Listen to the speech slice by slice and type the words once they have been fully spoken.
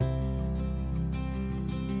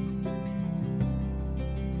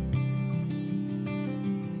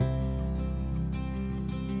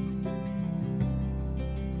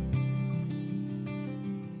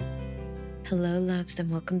Hello, loves,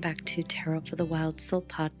 and welcome back to Tarot for the Wild Soul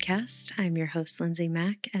podcast. I'm your host, Lindsay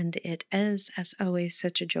Mack, and it is, as always,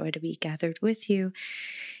 such a joy to be gathered with you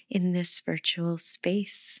in this virtual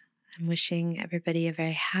space. I'm wishing everybody a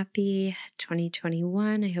very happy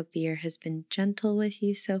 2021. I hope the year has been gentle with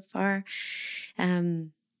you so far.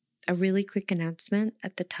 A really quick announcement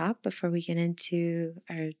at the top before we get into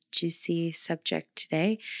our juicy subject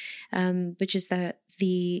today, which is that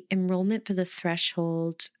the enrollment for the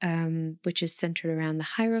threshold, which is centered around the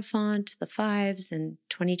Hierophant, the fives, and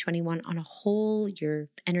 2021 on a whole, your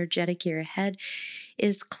energetic year ahead,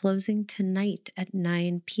 is closing tonight at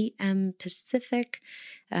 9 p.m. Pacific,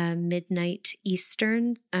 midnight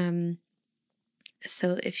Eastern.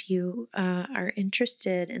 So if you are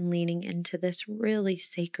interested in leaning into this really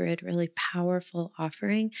sacred, really powerful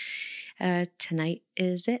offering, tonight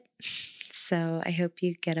is it. So I hope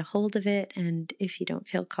you get a hold of it. And if you don't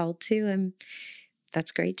feel called to,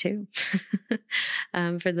 that's great too.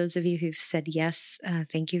 For those of you who've said yes,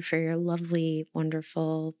 thank you for your lovely,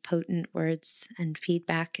 wonderful, potent words and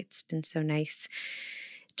feedback. It's been so nice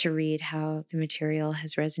to read how the material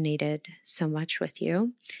has resonated so much with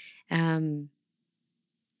you.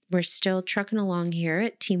 We're still trucking along here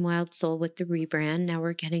at Team Wild Soul with the rebrand. Now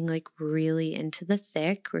we're getting really into the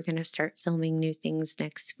thick. We're going to start filming new things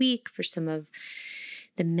next week for some of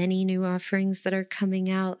the many new offerings that are coming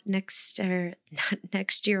out not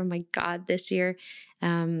next year. Oh my God, this year.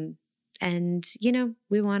 And,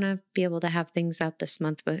 we want to be able to have things out this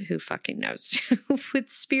month, but who fucking knows?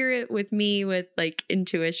 With spirit, with me, with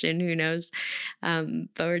intuition, who knows? But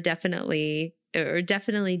we're definitely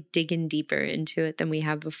digging deeper into it than we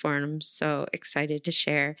have before. And I'm so excited to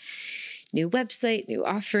share new website, new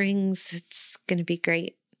offerings. It's going to be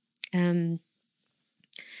great. I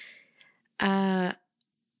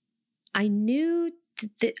knew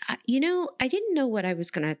that, I didn't know what I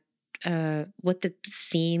was going to, what the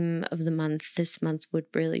theme of the month this month would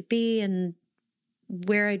really be and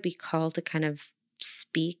where I'd be called to kind of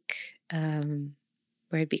speak, where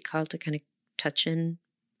I'd be called to kind of touch in,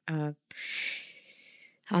 on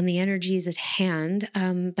the energies at hand.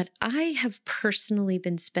 But I have personally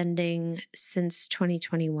been spending since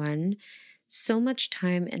 2021 so much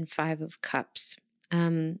time in Five of Cups.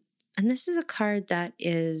 And this is a card that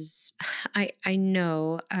is, I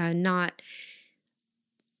know, not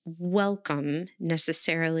welcome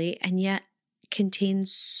necessarily, and yet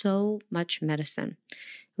contains so much medicine.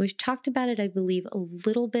 We've talked about it, I believe, a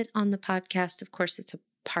little bit on the podcast. Of course, it's a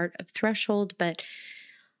part of Threshold, but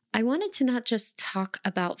I wanted to not just talk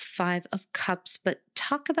about Five of Cups, but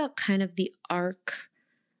talk about kind of the arc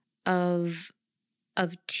of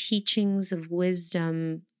teachings, of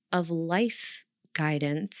wisdom, of life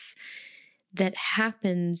guidance that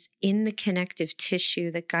happens in the connective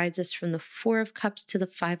tissue that guides us from the Four of Cups to the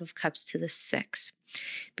Five of Cups to the Six.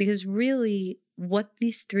 Because really, what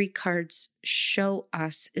these three cards show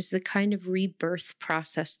us is the kind of rebirth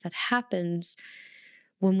process that happens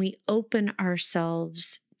when we open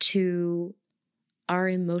ourselves to our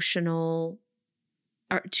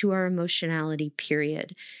emotionality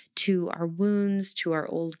period, to our wounds, to our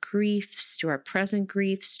old griefs, to our present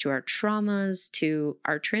griefs, to our traumas, to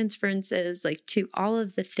our transferences, to all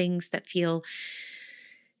of the things that feel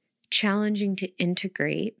challenging to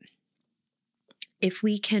integrate. If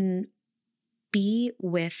we can be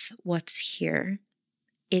with what's here,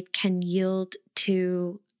 it can yield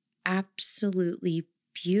to absolutely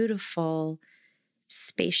beautiful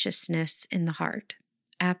spaciousness in the heart,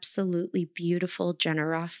 absolutely beautiful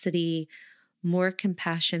generosity, more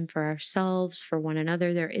compassion for ourselves, for one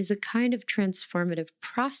another. There is a kind of transformative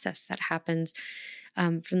process that happens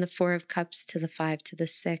from the Four of Cups to the Five to the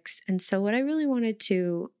Six. And so what I really wanted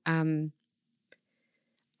to,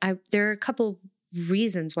 there are a couple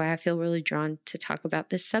reasons why I feel really drawn to talk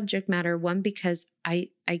about this subject matter. One, because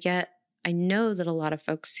I know that a lot of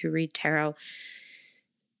folks who read tarot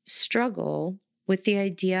struggle with the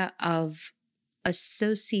idea of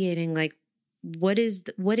associating what is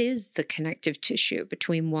the connective tissue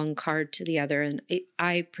between one card to the other. And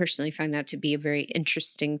I personally find that to be a very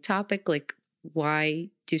interesting topic. Why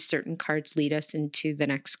do certain cards lead us into the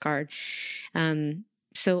next card?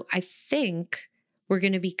 So I think we're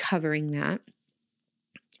going to be covering that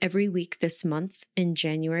every week this month in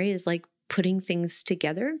January, is putting things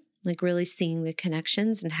together, really seeing the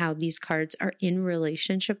connections and how these cards are in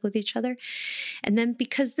relationship with each other. And then,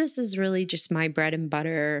 because this is really just my bread and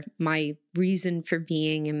butter, my reason for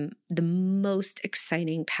being, and the most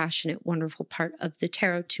exciting, passionate, wonderful part of the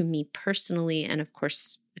tarot to me personally, and of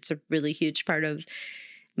course, it's a really huge part of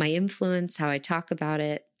my influence, how I talk about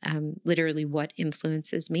it, literally what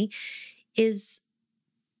influences me, is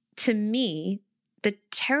to me, the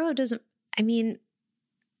tarot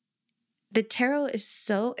the tarot is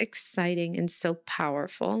so exciting and so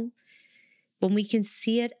powerful when we can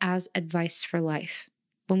see it as advice for life,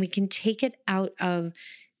 when we can take it out of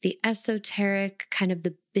the esoteric, kind of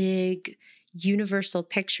the big universal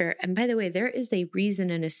picture. And by the way, there is a reason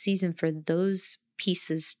and a season for those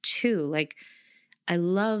pieces too. Like, I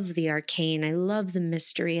love the arcane. I love the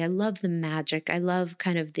mystery. I love the magic. I love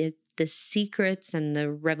kind of the secrets and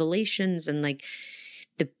the revelations and like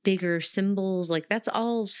the bigger symbols. Like, that's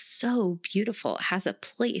all so beautiful. It has a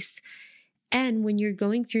place. And when you're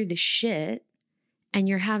going through the shit and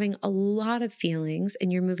you're having a lot of feelings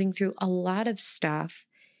and you're moving through a lot of stuff,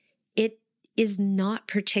 it is not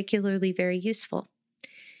particularly very useful.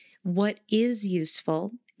 What is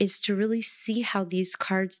useful is to really see how these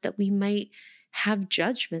cards that we might have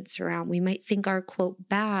judgments around, we might think are, quote,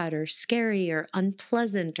 bad or scary or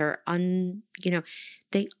unpleasant or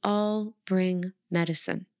they all bring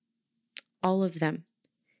medicine. All of them.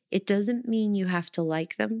 It doesn't mean you have to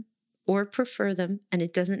like them or prefer them, and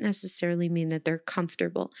it doesn't necessarily mean that they're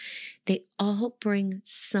comfortable. They all bring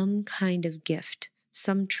some kind of gift,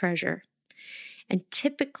 some treasure. And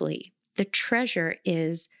typically, the treasure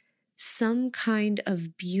is some kind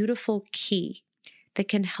of beautiful key that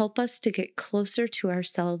can help us to get closer to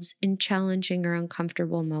ourselves in challenging or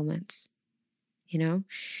uncomfortable moments.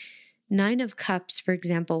 Nine of Cups, for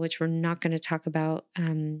example, which we're not going to talk about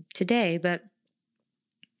today, but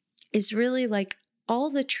is really like all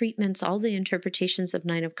the treatments, all the interpretations of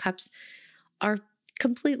Nine of Cups are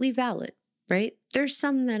completely valid, right? There's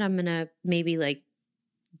some that I'm going to maybe like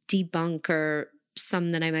debunk, or some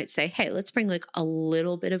that I might say, hey, let's bring like a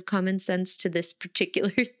little bit of common sense to this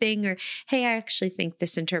particular thing, or hey, I actually think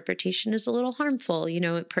this interpretation is a little harmful,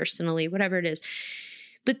 personally, whatever it is.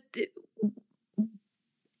 But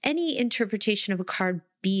any interpretation of a card,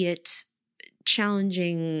 be it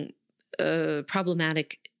challenging,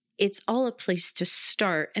 problematic, it's all a place to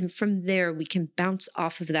start. And from there, we can bounce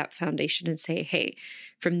off of that foundation and say, hey,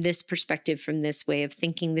 from this perspective, from this way of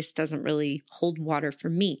thinking, this doesn't really hold water for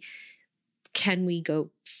me. Can we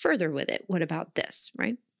go further with it? What about this,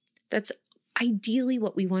 right? That's ideally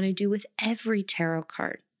what we want to do with every tarot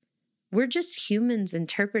card. We're just humans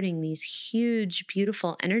interpreting these huge,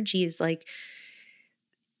 beautiful energies. Like,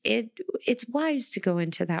 it's wise to go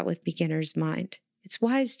into that with beginner's mind. It's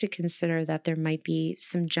wise to consider that there might be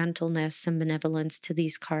some gentleness, some benevolence to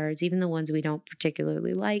these cards, even the ones we don't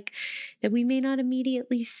particularly like, that we may not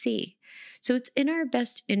immediately see. So it's in our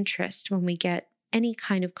best interest when we get any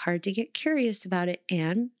kind of card to get curious about it.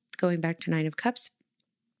 And going back to Nine of Cups,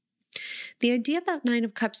 the idea about Nine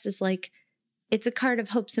of Cups is like, it's a card of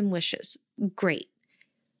hopes and wishes. Great.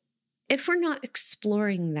 If we're not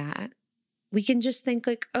exploring that, we can just think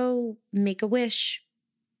like, oh, make a wish,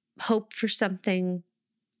 hope for something,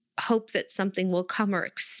 hope that something will come, or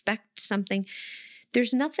expect something.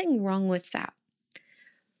 There's nothing wrong with that.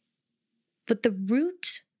 But the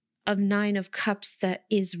root of Nine of Cups that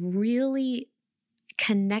is really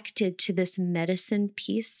connected to this medicine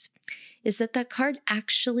piece is that card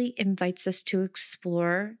actually invites us to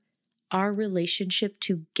explore our relationship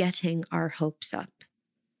to getting our hopes up.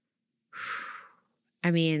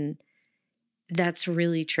 I mean, that's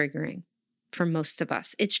really triggering for most of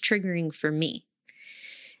us. It's triggering for me.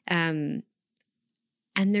 And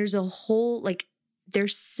there's a whole,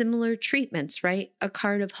 there's similar treatments, right? A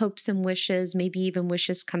card of hopes and wishes, maybe even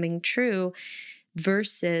wishes coming true,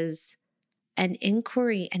 versus an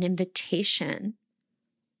inquiry, an invitation.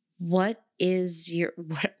 What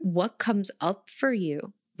comes up for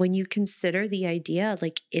you when you consider the idea,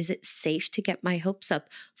 like, is it safe to get my hopes up?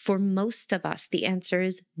 For most of us, the answer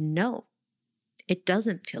is no. It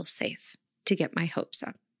doesn't feel safe to get my hopes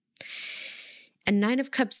up. And Nine of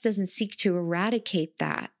Cups doesn't seek to eradicate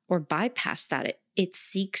that or bypass that. It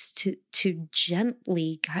seeks to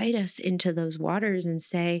gently guide us into those waters and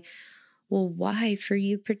say, well, why for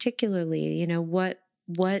you particularly? What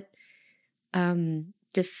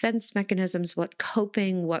defense mechanisms, what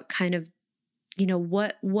coping, what kind of,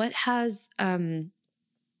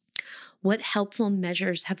 what helpful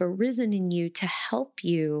measures have arisen in you to help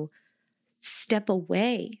you step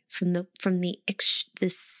away from the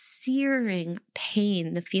searing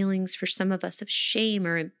pain, the feelings for some of us of shame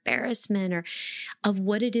or embarrassment, or of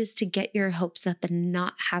what it is to get your hopes up and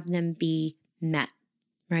not have them be met,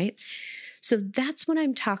 right? So that's what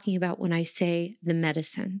I'm talking about when I say the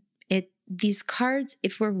medicine. These cards,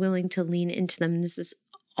 if we're willing to lean into them, this is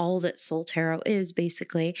all that Soul Tarot is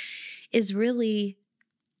basically, is really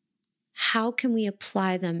how can we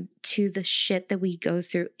apply them to the shit that we go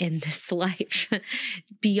through in this life?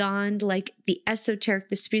 Beyond like the esoteric,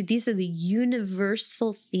 the spirit, these are the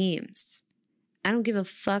universal themes. I don't give a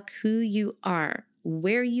fuck who you are,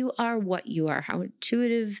 where you are, what you are, how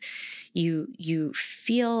intuitive you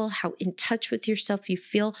feel, how in touch with yourself you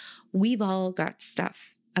feel. We've all got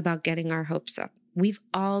stuff about getting our hopes up. We've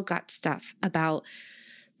all got stuff about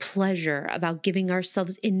pleasure, about giving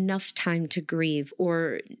ourselves enough time to grieve,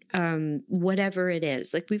 or whatever it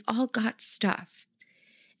is. Like, we've all got stuff.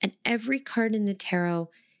 And every card in the tarot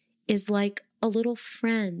is like a little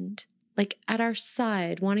friend, like at our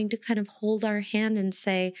side, wanting to kind of hold our hand and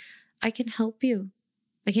say, I can help you.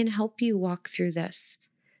 I can help you walk through this.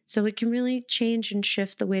 So it can really change and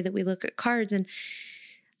shift the way that we look at cards. And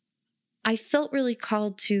I felt really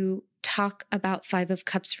called to talk about Five of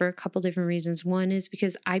Cups for a couple different reasons. One is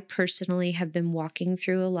because I personally have been walking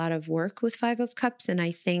through a lot of work with Five of Cups. And I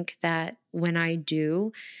think that when I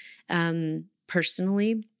do,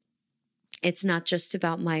 personally, it's not just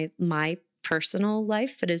about my personal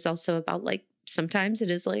life, but it's also about, like, sometimes it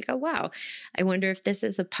is like, oh, wow, I wonder if this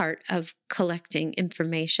is a part of collecting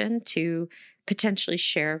information to potentially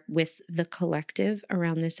share with the collective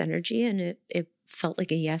around this energy. And it felt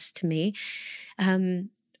like a yes to me.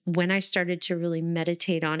 When I started to really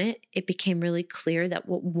meditate on it, it became really clear that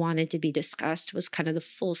what wanted to be discussed was kind of the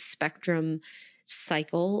full spectrum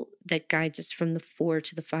cycle that guides us from the 4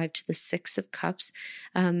 to the 5 to the 6 of Cups.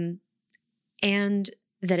 And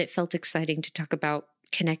that it felt exciting to talk about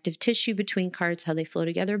connective tissue between cards, how they flow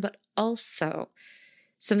together, but also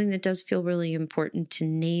something that does feel really important to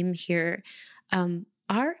name here.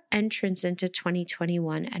 Our entrance into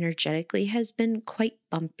 2021 energetically has been quite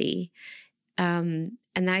bumpy.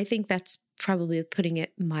 And I think that's probably putting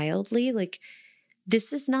it mildly. Like,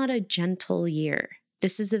 this is not a gentle year.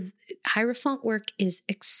 Hierophant work is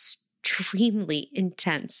extremely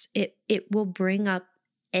intense. It will bring up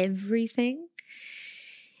everything,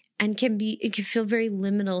 and it can feel very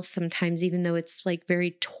liminal sometimes, even though it's like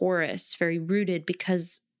very Taurus, very rooted,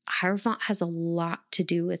 because Hierophant has a lot to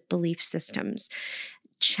do with belief systems,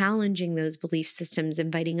 challenging those belief systems,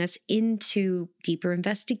 inviting us into deeper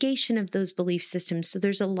investigation of those belief systems. So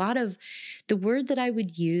there's a lot of, the word that I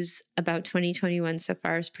would use about 2021 so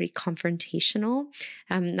far is pretty confrontational,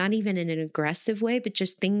 not even in an aggressive way, but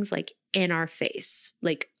just things like in our face,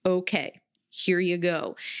 like, okay, here you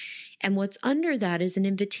go. And what's under that is an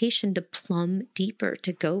invitation to plumb deeper,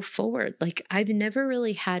 to go forward. Like, I've never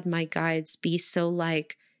really had my guides be so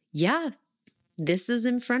like, yeah, this is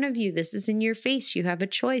in front of you. This is in your face. You have a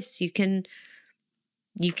choice. You can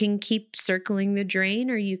keep circling the drain,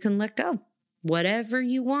 or you can let go, whatever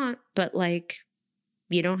you want. But like,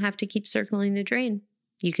 you don't have to keep circling the drain.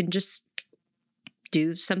 You can just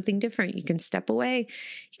do something different. You can step away.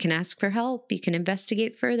 You can ask for help. You can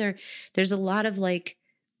investigate further. There's a lot of like,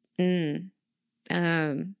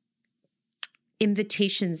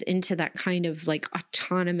 invitations into that kind of like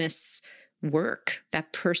autonomous work,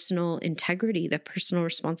 that personal integrity, that personal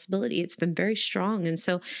responsibility. It's been very strong. And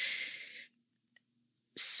so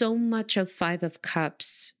much of Five of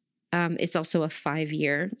Cups, it's also a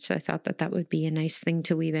 5-year. So I thought that would be a nice thing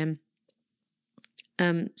to weave in.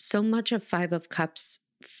 So much of Five of Cups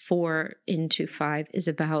 4 into 5 is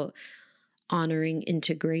about honoring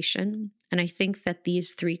integration. And I think that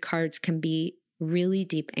these 3 cards can be really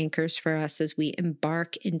deep anchors for us as we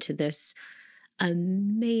embark into this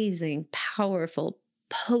amazing, powerful,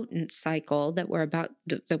 potent cycle that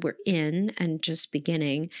we're in and just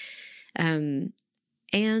beginning,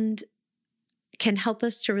 and can help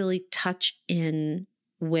us to really touch in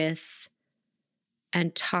with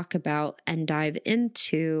and talk about and dive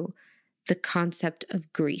into the concept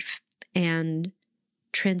of grief and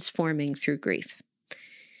transforming through grief.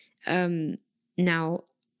 Now,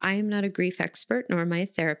 I am not a grief expert, nor am I a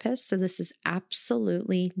therapist, so this is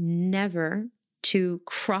absolutely never to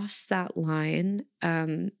cross that line,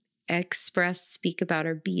 express, speak about,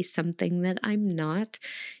 or be something that I'm not.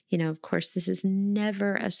 Of course, this is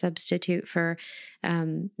never a substitute for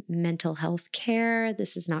mental health care.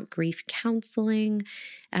 This is not grief counseling.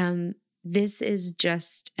 This is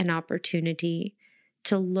just an opportunity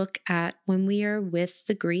to look at when we are with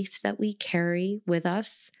the grief that we carry with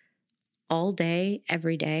us all day,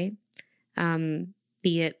 every day,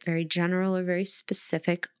 be it very general or very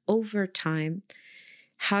specific, over time.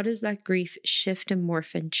 How does that grief shift and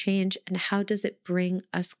morph and change? And how does it bring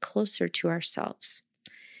us closer to ourselves?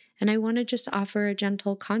 And I want to just offer a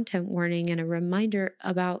gentle content warning and a reminder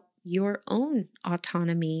about your own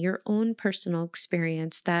autonomy, your own personal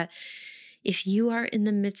experience, that if you are in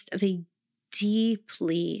the midst of a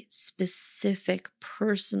deeply specific,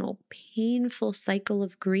 personal, painful cycle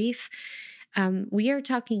of grief, we are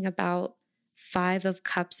talking about Five of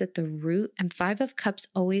Cups at the root. And Five of Cups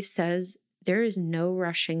always says there is no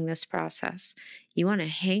rushing this process. You want to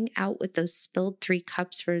hang out with those spilled 3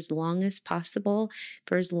 cups for as long as possible,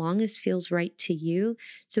 for as long as feels right to you.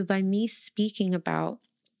 So by me speaking about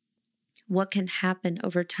what can happen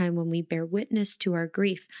over time when we bear witness to our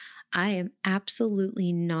grief, I am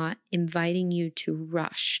absolutely not inviting you to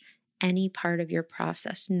rush any part of your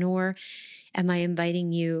process, nor am I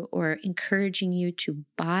inviting you or encouraging you to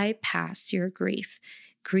bypass your grief.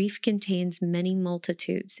 Grief contains many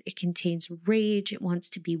multitudes. It contains rage. It wants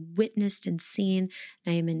to be witnessed and seen.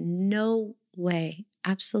 And I am in no way,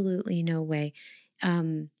 absolutely no way,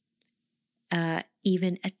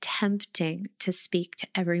 even attempting to speak to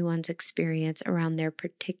everyone's experience around their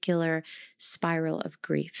particular spiral of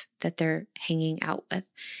grief that they're hanging out with.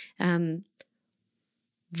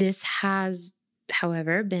 This has,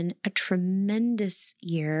 however, been a tremendous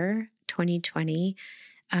year, 2020,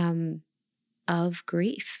 of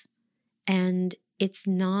grief. And it's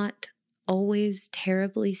not always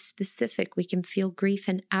terribly specific. We can feel grief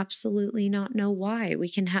and absolutely not know why. We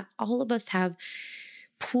can have, all of us have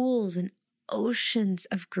pools and oceans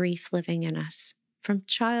of grief living in us from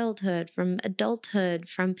childhood, from adulthood,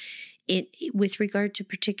 from it with regard to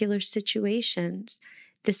particular situations.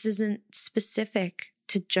 This isn't specific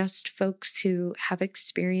to just folks who have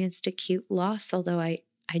experienced acute loss, although I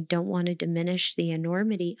don't want to diminish the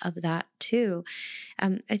enormity of that too.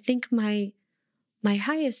 I think my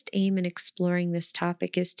highest aim in exploring this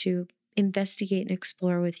topic is to investigate and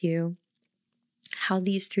explore with you how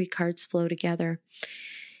these 3 cards flow together,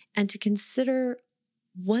 and to consider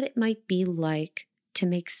what it might be like to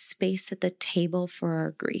make space at the table for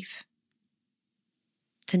our grief,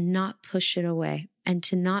 to not push it away, and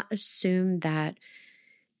to not assume that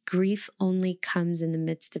grief only comes in the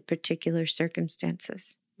midst of particular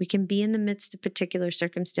circumstances. We can be in the midst of particular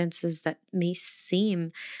circumstances that may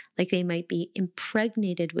seem like they might be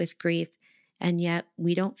impregnated with grief, and yet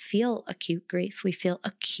we don't feel acute grief. We feel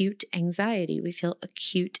acute anxiety. We feel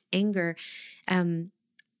acute anger.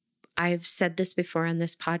 I've said this before on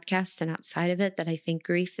this podcast and outside of it, that I think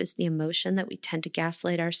grief is the emotion that we tend to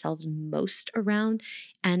gaslight ourselves most around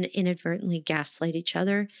and inadvertently gaslight each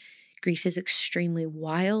other. Grief is extremely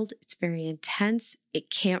wild. It's very intense.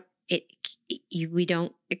 We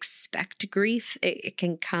don't expect grief. It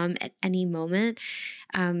can come at any moment.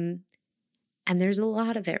 And there's a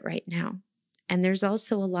lot of it right now. And there's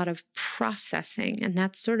also a lot of processing, and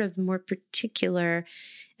that's sort of more particular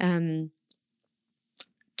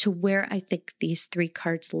to where I think these 3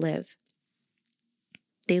 cards live.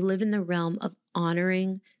 They live in the realm of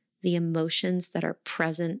honoring the emotions that are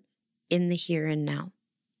present in the here and now.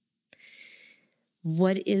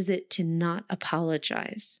 What is it to not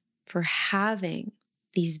apologize for having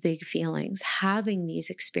these big feelings, having these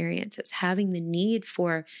experiences, having the need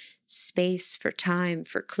for space, for time,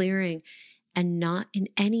 for clearing, and not in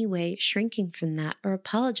any way shrinking from that or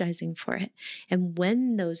apologizing for it? And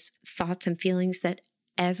when those thoughts and feelings that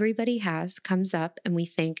everybody has comes up and we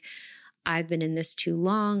think, I've been in this too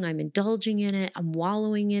long, I'm indulging in it, I'm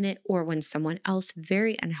wallowing in it, or when someone else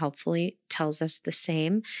very unhelpfully tells us the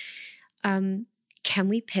same, can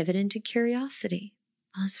we pivot into curiosity?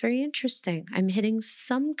 Well, it's very interesting. I'm hitting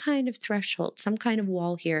some kind of threshold, some kind of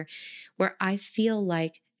wall here where I feel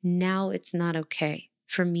like now it's not okay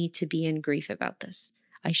for me to be in grief about this.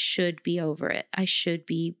 I should be over it. I should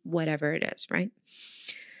be whatever it is, right?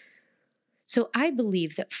 So I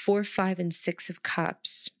believe that 4, 5, and 6 of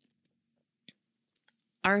Cups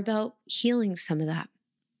are about healing some of that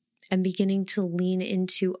and beginning to lean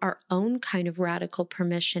into our own kind of radical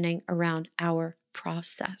permissioning around our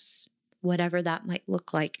process, whatever that might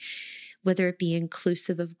look like, whether it be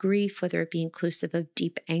inclusive of grief, whether it be inclusive of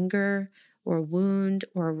deep anger or wound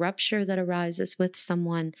or a rupture that arises with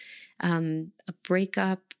someone, a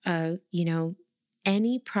breakup,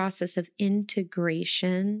 any process of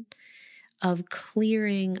integration, of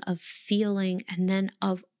clearing, of feeling, and then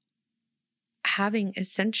of having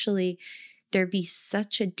essentially there be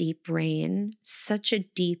such a deep rain, such a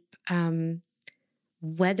deep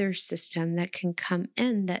weather system that can come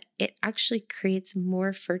in that it actually creates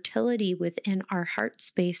more fertility within our heart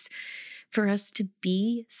space for us to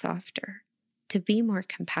be softer, to be more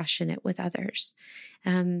compassionate with others.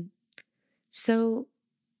 So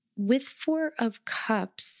with 4 of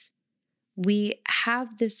Cups, we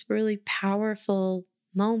have this really powerful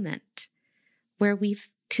moment where we've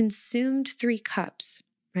consumed 3 cups,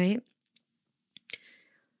 right?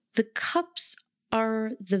 The cups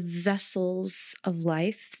are the vessels of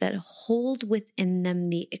life that hold within them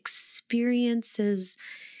the experiences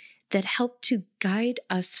that help to guide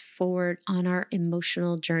us forward on our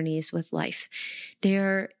emotional journeys with life.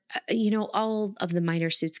 They're, all of the minor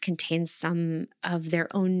suits contain some of their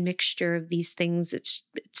own mixture of these things. It's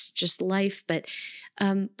just life, but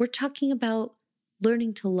we're talking about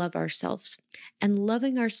learning to love ourselves. And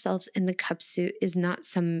loving ourselves in the cup suit is not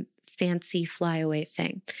some fancy flyaway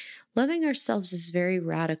thing. Loving ourselves is very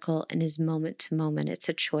radical and is moment to moment. It's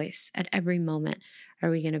a choice at every moment. Are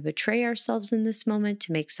we going to betray ourselves in this moment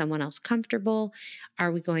to make someone else comfortable?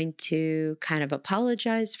 Are we going to kind of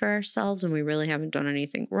apologize for ourselves when we really haven't done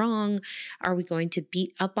anything wrong? Are we going to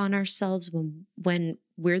beat up on ourselves when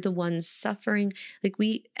we're the ones suffering?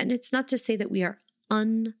 And it's not to say that we are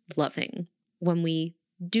unloving when we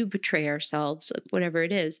do betray ourselves, whatever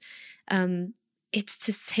it is. It's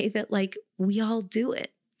to say that we all do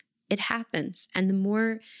it. It happens. And the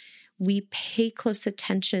more we pay close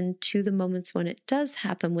attention to the moments when it does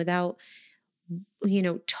happen without,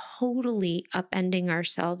 totally upending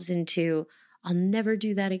ourselves into, I'll never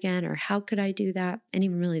do that again, or how could I do that? And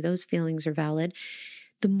even really those feelings are valid.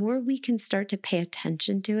 The more we can start to pay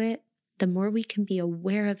attention to it, the more we can be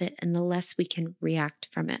aware of it and the less we can react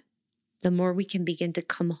from it. The more we can begin to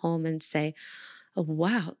come home and say, oh,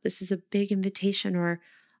 wow, this is a big invitation, or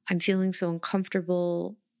I'm feeling so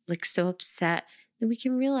uncomfortable, so upset. Then we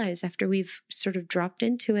can realize after we've sort of dropped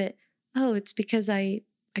into it, oh, it's because I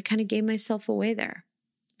kind of gave myself away there.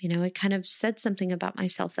 I kind of said something about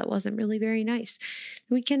myself that wasn't really very nice.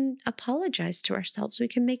 We can apologize to ourselves. We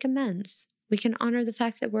can make amends. We can honor the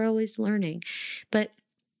fact that we're always learning. But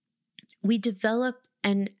we develop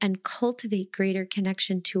and cultivate greater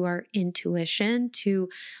connection to our intuition, to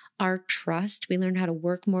our trust. We learn how to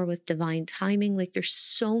work more with divine timing. There's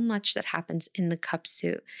so much that happens in the cup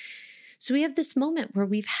suit. So we have this moment where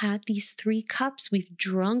we've had these 3 cups. We've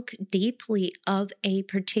drunk deeply of a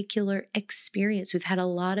particular experience. We've had a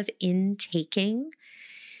lot of intaking.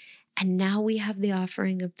 And now we have the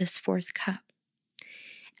offering of this 4th cup.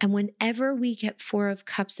 And whenever we get 4 of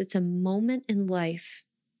cups, it's a moment in life.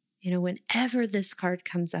 Whenever this card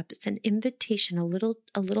comes up, it's an invitation, a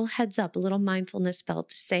little heads up, a little mindfulness bell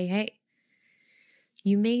to say, hey,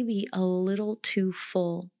 you may be a little too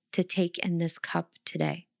full to take in this cup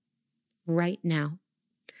today, right now.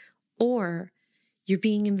 Or you're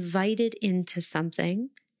being invited into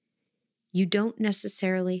something. You don't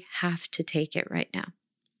necessarily have to take it right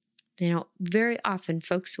now. Very often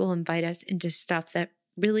folks will invite us into stuff that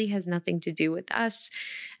really has nothing to do with us.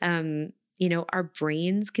 Our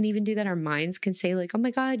brains can even do that. Our minds can say oh my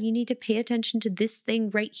God, you need to pay attention to this thing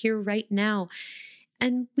right here, right now.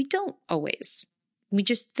 And we don't always. We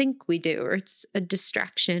just think we do, or it's a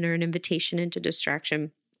distraction or an invitation into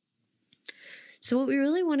distraction. So what we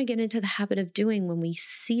really want to get into the habit of doing when we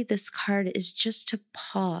see this card is just to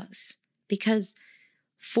pause, because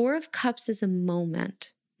 4 of Cups is a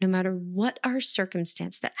moment, no matter what our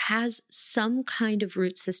circumstance, that has some kind of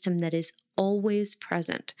root system that is always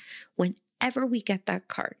present. Whenever we get that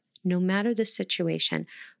card, no matter the situation,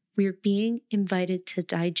 we're being invited to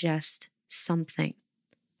digest something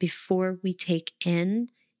before we take in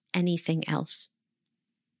anything else.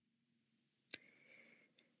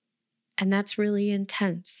 And that's really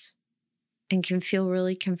intense and can feel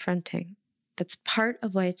really confronting. That's part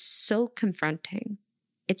of why it's so confronting.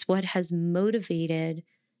 It's what has motivated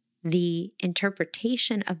the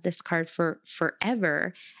interpretation of this card for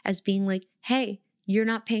forever as being hey, you're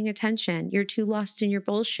not paying attention. You're too lost in your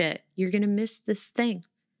bullshit. You're going to miss this thing.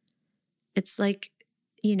 It's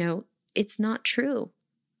it's not true.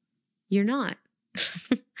 You're not.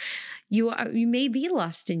 You may be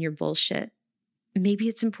lost in your bullshit. Maybe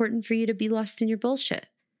it's important for you to be lost in your bullshit.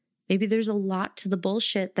 Maybe there's a lot to the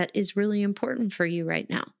bullshit that is really important for you right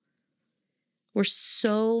now. We're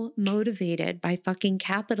so motivated by fucking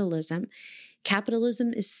capitalism.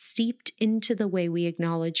 Capitalism is steeped into the way we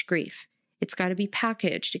acknowledge grief. It's got to be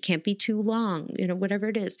packaged. It can't be too long, whatever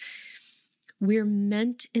it is. We're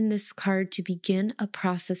meant in this card to begin a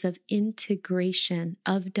process of integration,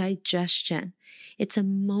 of digestion. It's a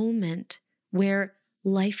moment where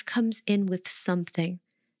life comes in with something,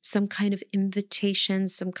 some kind of invitation,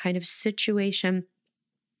 some kind of situation,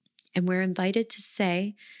 and we're invited to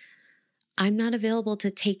say, I'm not available to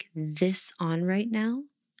take this on right now.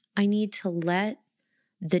 I need to let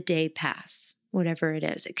the day pass, whatever it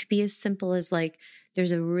is. It could be as simple as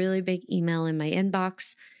there's a really big email in my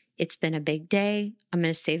inbox. It's been a big day. I'm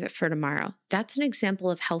going to save it for tomorrow. That's an example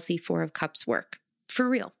of healthy 4 of Cups work. For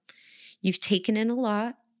real. You've taken in a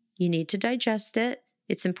lot. You need to digest it.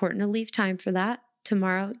 It's important to leave time for that.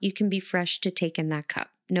 tomorrow you can be fresh to take in that cup.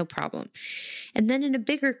 No problem. And then in a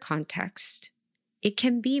bigger context, it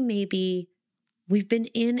can be maybe we've been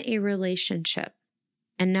in a relationship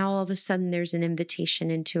and now all of a sudden there's an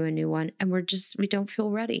invitation into a new one and we don't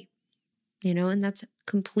feel ready, and that's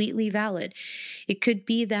completely valid. It could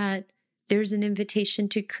be that there's an invitation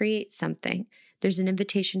to create something. There's an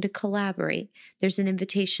invitation to collaborate. There's an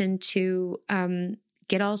invitation to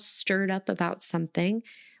get all stirred up about something.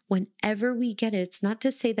 Whenever we get it, it's not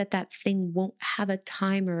to say that that thing won't have a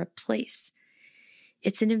time or a place.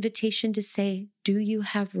 It's an invitation to say, do you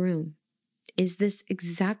have room? Is this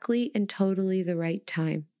exactly and totally the right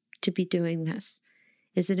time to be doing this?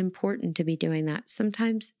 Is it important to be doing that?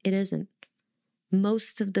 Sometimes it isn't.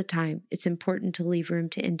 Most of the time, it's important to leave room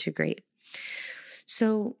to integrate.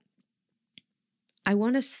 So I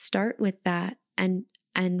want to start with that and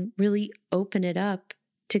really open it up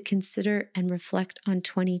to consider and reflect on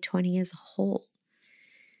 2020 as a whole.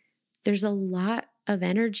 There's a lot of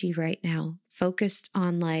energy right now focused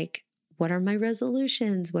on what are my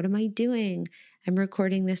resolutions? What am I doing? I'm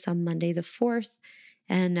recording this on Monday the 4th,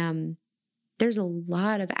 and there's a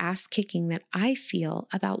lot of ass kicking that I feel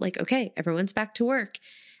about okay, everyone's back to work,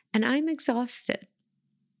 and I'm exhausted.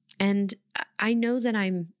 And I know that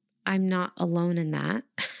I'm not alone in that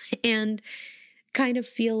and kind of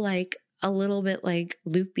feel a little bit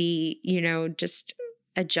loopy, just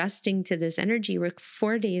adjusting to this energy. We're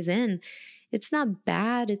 4 days in. It's not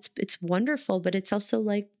bad. It's wonderful, but it's also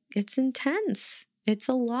it's intense. It's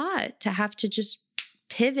a lot to have to just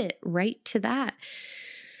pivot right to that.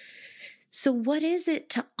 So what is it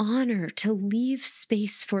to honor, to leave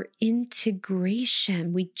space for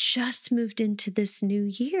integration? We just moved into this new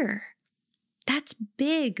year. That's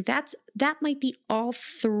big. That might be all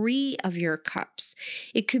 3 of your cups.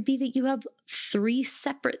 It could be that you have 3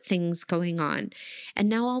 separate things going on. And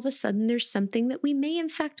now all of a sudden there's something that we may in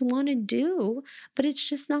fact want to do, but it's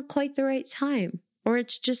just not quite the right time, or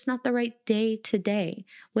it's just not the right day today,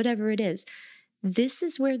 whatever it is. This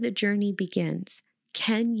is where the journey begins.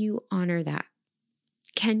 Can you honor that?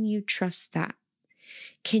 Can you trust that?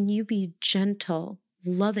 Can you be gentle,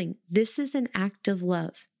 loving? This is an act of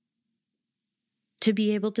love. To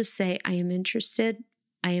be able to say, I am interested,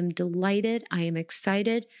 I am delighted, I am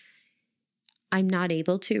excited. I'm not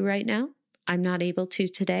able to right now. I'm not able to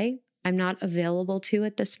today. I'm not available to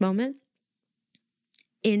at this moment.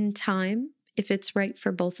 In time, if it's right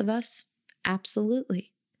for both of us,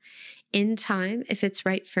 absolutely. In time, if it's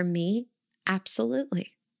right for me,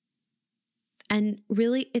 absolutely. And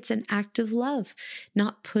really, it's an act of love,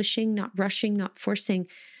 not pushing, not rushing, not forcing.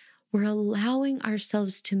 We're allowing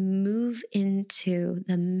ourselves to move into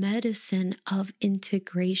the medicine of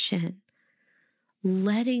integration,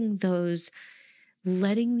 letting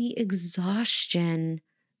the exhaustion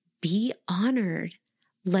be honored,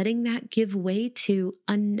 letting that give way to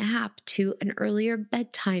a nap, to an earlier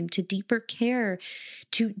bedtime, to deeper care,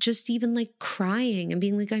 to just even crying and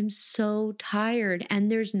being I'm so tired and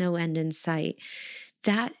there's no end in sight.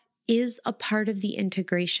 That is a part of the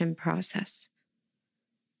integration process.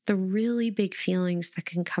 The really big feelings that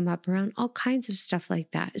can come up around all kinds of stuff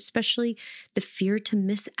like that, especially the fear to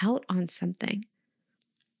miss out on something.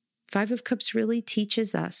 5 of Cups really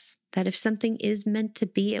teaches us that if something is meant to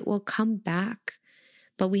be, it will come back.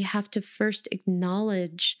 But we have to first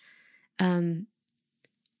acknowledge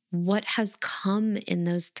what has come in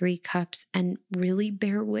those 3 cups and really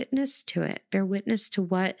bear witness to it, bear witness to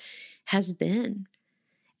what has been.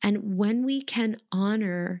 And when we can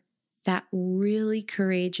honor that really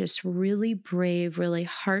courageous, really brave, really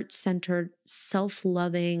heart-centered,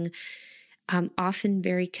 self-loving, often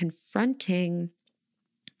very confronting,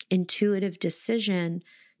 intuitive decision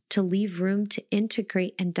to leave room to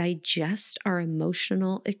integrate and digest our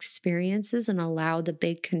emotional experiences and allow the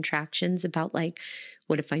big contractions about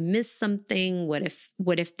what if I miss something? What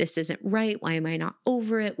if this isn't right? Why am I not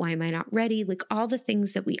over it? Why am I not ready? All the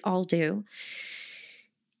things that we all do.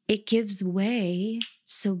 It gives way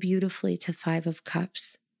so beautifully to 5 of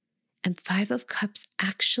Cups. And 5 of Cups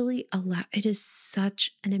actually it is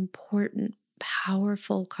such an important,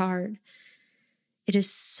 powerful card. It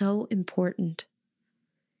is so important.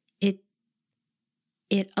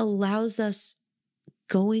 It allows us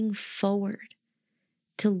going forward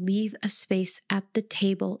to leave a space at the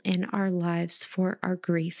table in our lives for our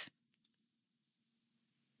grief.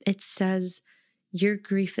 It says your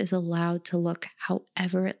grief is allowed to look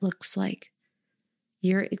however it looks like.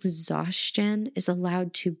 Your exhaustion is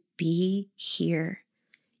allowed to be here.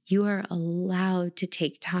 You are allowed to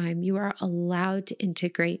take time. You are allowed to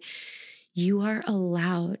integrate. You are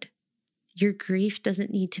allowed. Your grief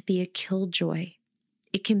doesn't need to be a killjoy.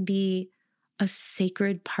 It can be a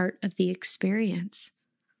sacred part of the experience.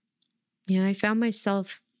 I found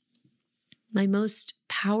myself, my most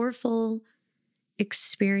powerful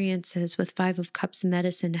experiences with Five of Cups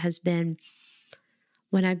medicine has been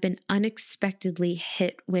when I've been unexpectedly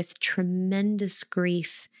hit with tremendous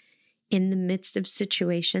grief in the midst of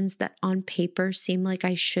situations that on paper seem like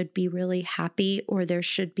I should be really happy, or there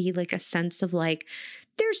should be like a sense of like,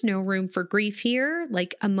 there's no room for grief here,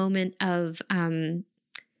 like a moment of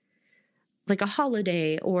like a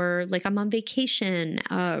holiday, or like I'm on vacation.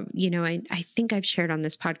 I think I've shared on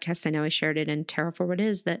this podcast, I know I shared it in Tarot for What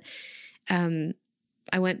Is, that I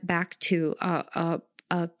went back to a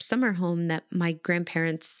summer home that my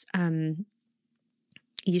grandparents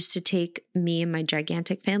used to take me and my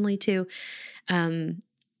gigantic family to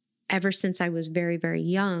ever since I was very, very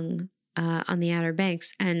young on the Outer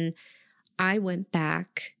Banks. And I went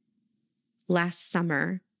back last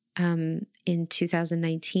summer in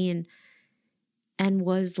 2019 and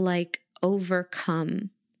was like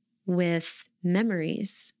overcome with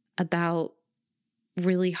memories about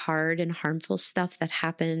really hard and harmful stuff that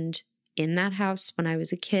happened in that house when I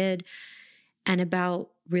was a kid, and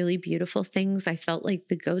about really beautiful things. I felt like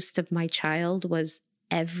the ghost of my child was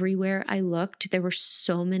everywhere I looked. There were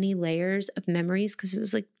so many layers of memories because it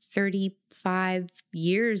was like 35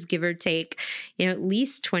 years, give or take, at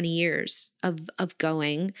least 20 years of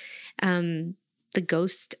going.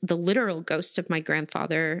 The literal ghost of my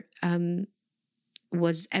grandfather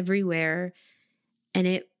was everywhere. And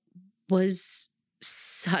it was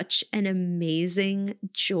such an amazing,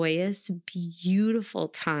 joyous, beautiful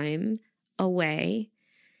time away.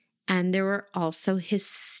 And there were also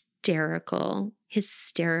hysterical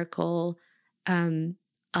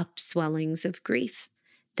upswellings of grief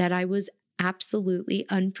that I was absolutely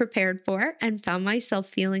unprepared for, and found myself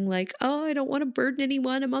feeling like, oh, I don't want to burden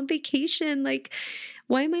anyone. I'm on vacation. Like,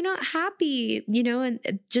 why am I not happy?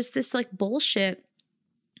 And just this like bullshit.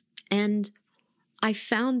 And I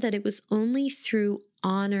found that it was only through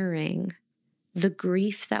honoring the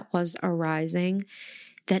grief that was arising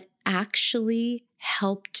that actually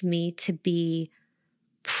helped me to be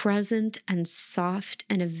present and soft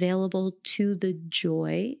and available to the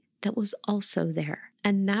joy that was also there.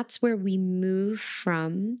 And that's where we move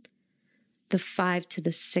from the 5 to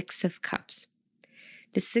the 6 of Cups.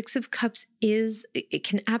 The 6 of Cups it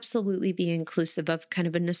can absolutely be inclusive of kind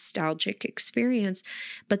of a nostalgic experience,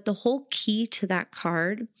 but the whole key to that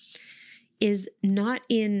card is not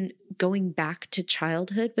in going back to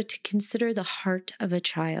childhood, but to consider the heart of a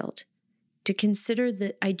child, to consider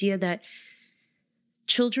the idea that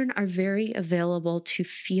children are very available to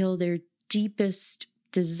feel their deepest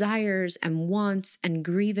desires and wants and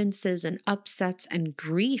grievances and upsets and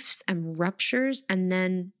griefs and ruptures, and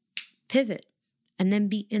then pivot, and then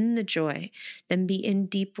be in the joy, then be in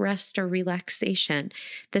deep rest or relaxation.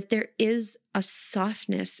 That there is a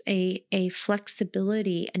softness, a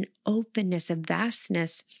flexibility, an openness, a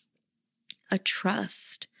vastness, a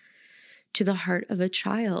trust to the heart of a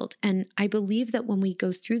child. And I believe that when we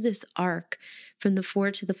go through this arc from the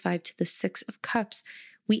 4 to the 5 to the 6 of Cups,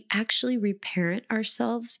 we actually reparent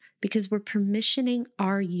ourselves because we're permissioning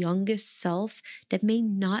our youngest self that may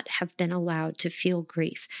not have been allowed to feel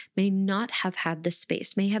grief, may not have had the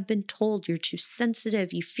space, may have been told you're too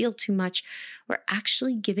sensitive, you feel too much. We're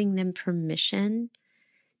actually giving them permission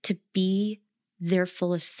to be their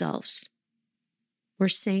fullest selves. We're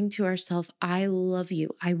saying to ourselves, I love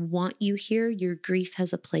you. I want you here. Your grief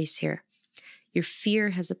has a place here. Your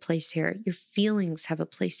fear has a place here. Your feelings have a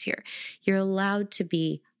place here. You're allowed to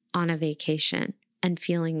be on a vacation and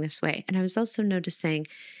feeling this way. And I was also noticing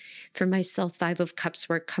for myself, 5 of Cups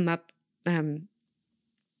where it come up, I'm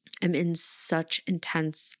in such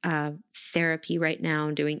intense therapy right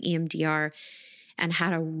now, doing EMDR, and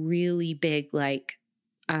had a really big,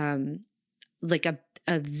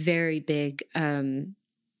 a very big, I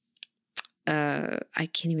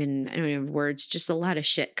don't have words, just a lot of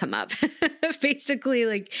shit come up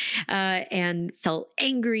basically, and felt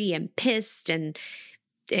angry and pissed and,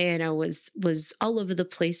 was all over the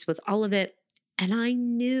place with all of it. And I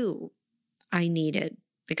knew I needed,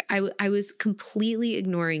 I was completely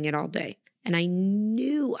ignoring it all day. And I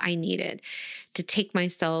knew I needed to take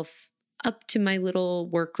myself up to my little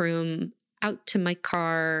workroom, out to my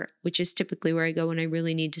car, which is typically where I go when I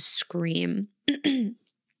really need to scream.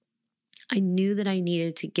 I knew that I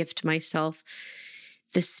needed to gift myself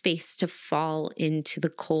the space to fall into the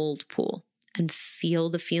cold pool and feel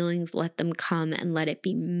the feelings, let them come and let it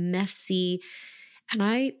be messy. And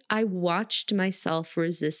I watched myself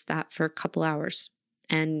resist that for a couple hours,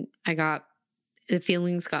 and I got the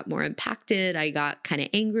feelings got more impacted. I got kind of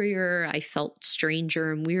angrier. I felt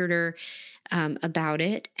stranger and weirder about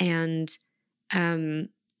it. And when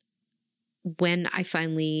I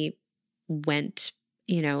finally went,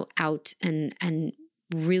 out and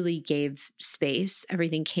really gave space,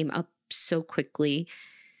 everything came up so quickly.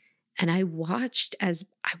 And I watched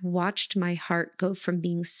my heart go from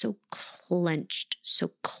being so clenched,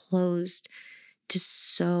 so closed, to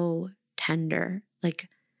so tender, like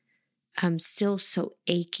still so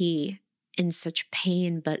achy, in such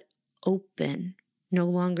pain, but open, no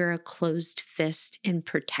longer a closed fist in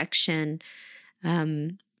protection,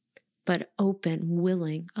 but open,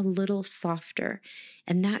 willing, a little softer.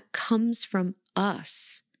 And that comes from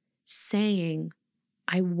us saying,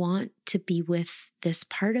 I want to be with this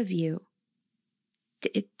part of you.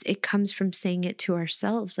 It comes from saying it to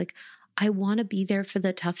ourselves, like, I want to be there for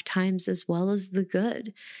the tough times as well as the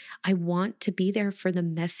good. I want to be there for the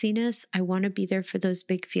messiness. I want to be there for those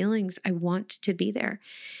big feelings. I want to be there.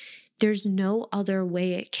 There's no other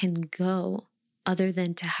way it can go other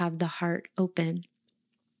than to have the heart open.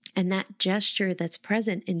 And that gesture that's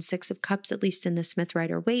present in Six of Cups, at least in the Smith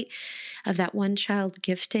Rider-Waite, of that one child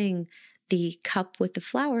gifting the cup with the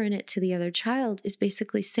flower in it to the other child, is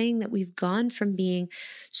basically saying that we've gone from being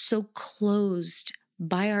so closed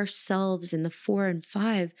by ourselves in the 4 and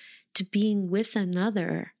 5 to being with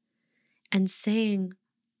another and saying,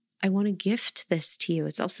 I want to gift this to you.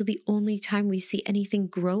 It's also the only time we see anything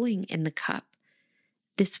growing in the cup.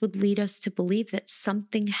 This would lead us to believe that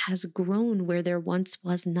something has grown where there once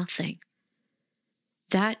was nothing.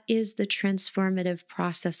 That is the transformative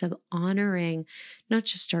process of honoring not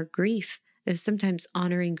just our grief. Sometimes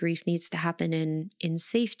honoring grief needs to happen in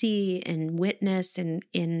safety and witness and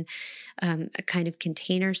in a kind of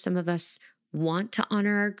container. Some of us want to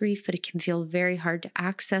honor our grief, but it can feel very hard to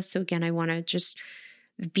access. So again, I want to just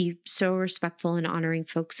be so respectful in honoring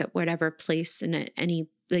folks at whatever place and at any,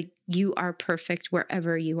 like, you are perfect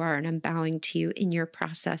wherever you are. And I'm bowing to you in your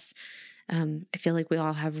process. I feel like we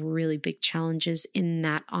all have really big challenges in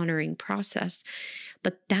that honoring process,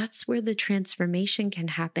 but that's where the transformation can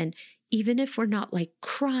happen. Even if we're not like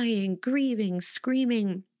crying, grieving,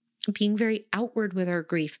 screaming, being very outward with our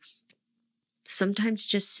grief, sometimes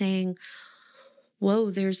just saying, whoa,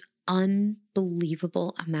 there's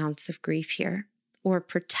unbelievable amounts of grief here, or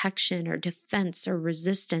protection or defense or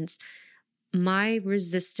resistance. My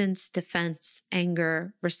resistance, defense,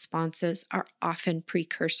 anger responses are often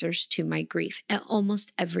precursors to my grief. And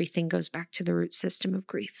almost everything goes back to the root system of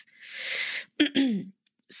grief.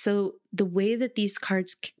 So the way that these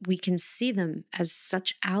cards, we can see them as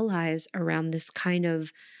such allies around this kind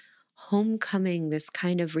of homecoming, this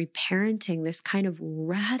kind of reparenting, this kind of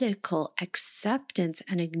radical acceptance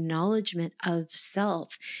and acknowledgement of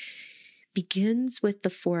self, begins with the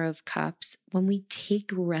 4 of Cups, when we take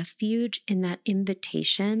refuge in that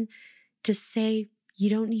invitation to say, you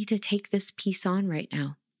don't need to take this piece on right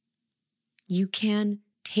now. You can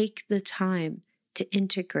take the time to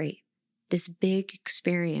integrate this big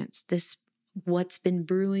experience, this what's been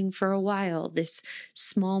brewing for a while, this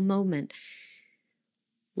small moment.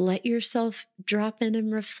 Let yourself drop in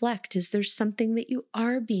and reflect. Is there something that you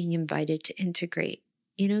are being invited to integrate?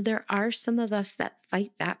 There are some of us that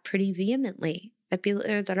fight that pretty vehemently,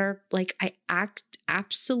 that are like, I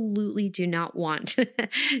absolutely do not want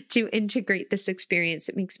to integrate this experience.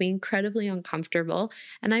 It makes me incredibly uncomfortable.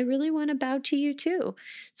 And I really want to bow to you too.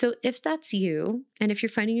 So if that's you, and if you're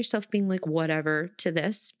finding yourself being like, whatever to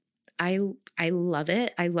this, I love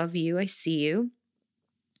it. I love you. I see you.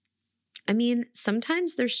 I mean,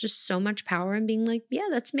 sometimes there's just so much power in being like, yeah,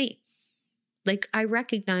 that's me. Like, I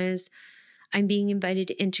recognize I'm being invited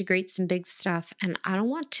to integrate some big stuff and I don't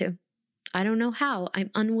want to. I don't know how.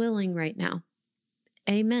 I'm unwilling right now.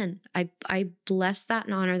 Amen. I bless that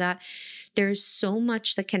and honor that. There's so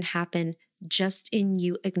much that can happen just in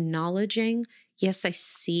you acknowledging, yes, I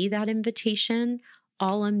see that invitation.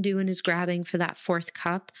 All I'm doing is grabbing for that 4th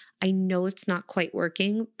cup. I know it's not quite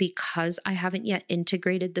working because I haven't yet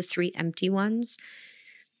integrated the 3 empty ones.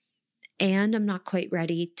 And I'm not quite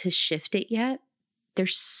ready to shift it yet.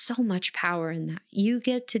 There's so much power in that. You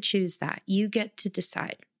get to choose that. You get to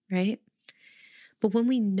decide, right? But when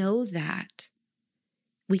we know that,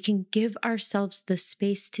 we can give ourselves the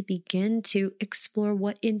space to begin to explore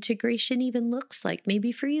what integration even looks like.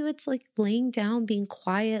 Maybe for you, it's like laying down, being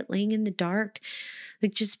quiet, laying in the dark,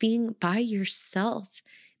 like just being by yourself.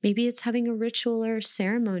 Maybe it's having a ritual or a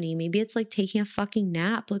ceremony. Maybe it's like taking a fucking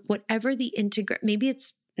nap, like whatever the maybe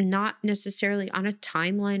it's not necessarily on a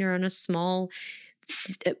timeline or on a small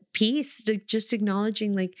piece, just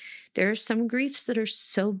acknowledging like there are some griefs that are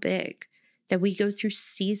so big that we go through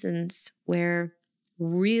seasons where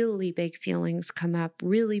really big feelings come up,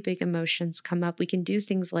 really big emotions come up. We can do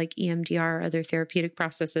things like EMDR, other therapeutic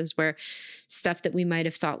processes where stuff that we might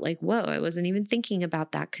have thought like, whoa, I wasn't even thinking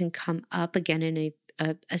about that, can come up again in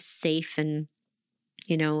a safe and,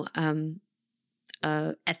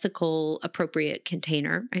 ethical, appropriate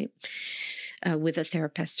container, right? With a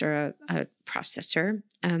therapist or a processor.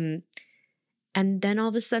 And then all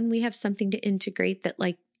of a sudden we have something to integrate that,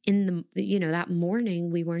 like, in the, that morning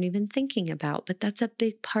we weren't even thinking about, but that's a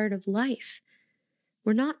big part of life.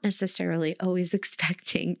 We're not necessarily always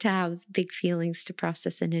expecting to have big feelings to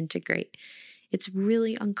process and integrate. It's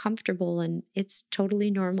really uncomfortable, and it's totally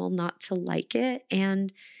normal not to like it.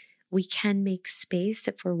 And we can make space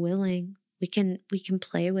if we're willing. We can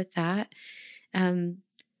play with that.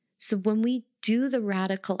 So when we do the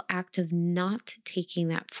radical act of not taking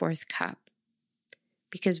that fourth cup,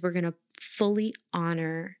 because we're going to fully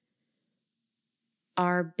honor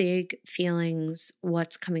our big feelings,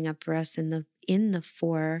 what's coming up for us in the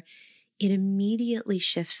 4, it immediately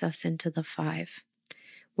shifts us into the 5,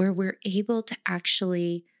 where we're able to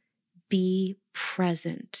actually be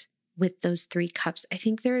present with those 3 cups. I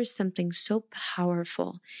think there is something so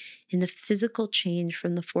powerful in the physical change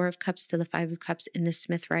from the 4 of cups to the 5 of cups in the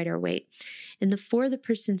Smith Rider-Waite. In the 4, the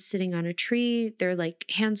person's sitting on a tree, they're like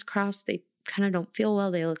hands crossed, they kind of don't feel well,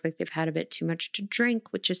 they look like they've had a bit too much to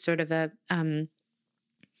drink, which is sort of a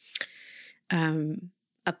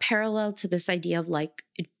parallel to this idea of like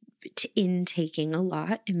intaking a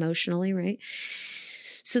lot emotionally, right?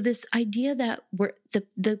 So this idea that we're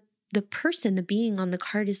the person, the being on the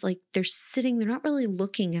card is like, they're sitting, they're not really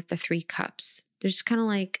looking at the 3 cups. They're just kind of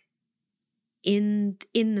like in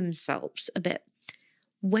themselves a bit.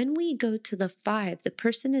 When we go to the 5, the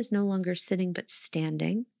person is no longer sitting, but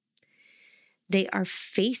standing. They are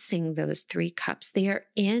facing those 3 cups. They are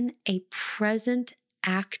in a present,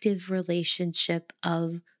 active relationship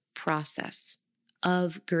of process,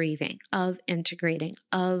 of grieving, of integrating,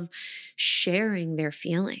 of sharing their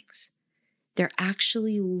feelings. They're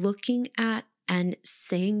actually looking at and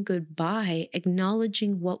saying goodbye,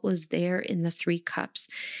 acknowledging what was there in the 3 cups.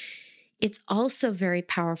 It's also very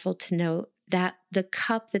powerful to note that the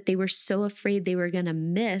cup that they were so afraid they were going to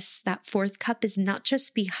miss, that 4th cup, is not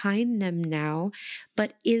just behind them now,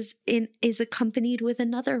 but is accompanied with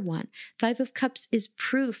another one. 5 of cups is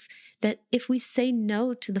proof that if we say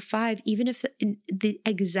no to the 5, even if the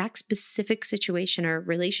exact specific situation or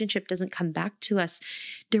relationship doesn't come back to us,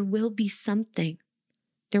 there will be something.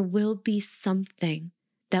 There will be something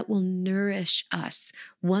that will nourish us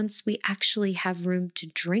once we actually have room to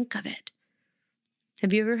drink of it.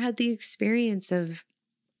 Have you ever had the experience of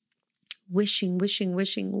wishing,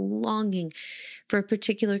 longing for a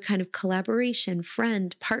particular kind of collaboration,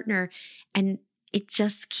 friend, partner, and it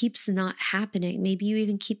just keeps not happening? Maybe you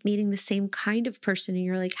even keep meeting the same kind of person and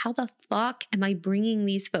you're like, how the fuck am I bringing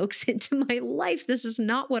these folks into my life? This is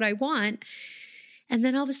not what I want. And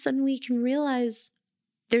then all of a sudden we can realize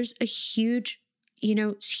there's a huge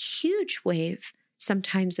wave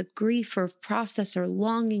sometimes of grief or of process or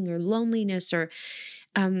longing or loneliness or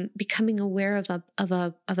becoming aware of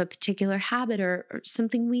a particular habit or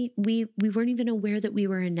something we weren't even aware that we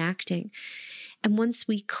were enacting. And once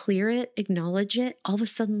we clear it, acknowledge it, all of a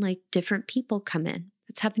sudden, like, different people come in.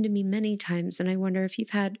 It's happened to me many times. And I wonder if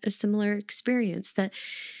you've had a similar experience, that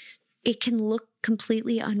it can look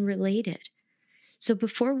completely unrelated. So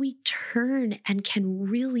before we turn and can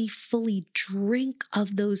really fully drink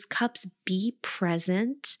of those cups, be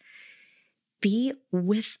present, be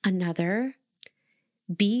with another,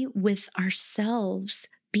 be with ourselves,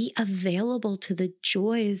 be available to the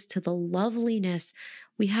joys, to the loveliness,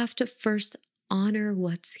 we have to first honor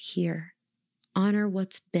what's here, honor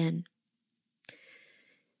what's been.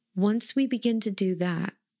 Once we begin to do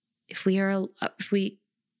that,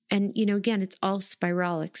 again, it's all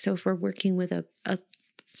spiralic. So if we're working with a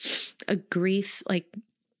grief, like,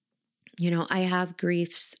 I have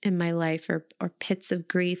griefs in my life or pits of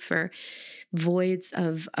grief or voids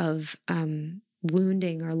of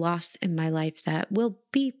wounding or loss in my life that will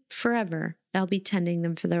be forever. I'll be tending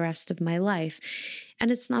them for the rest of my life. And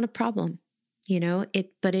it's not a problem,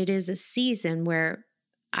 but it is a season where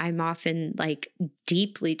I'm often like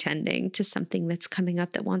deeply tending to something that's coming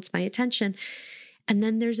up that wants my attention. And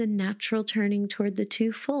then there's a natural turning toward the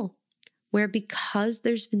 2 full, where because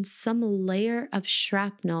there's been some layer of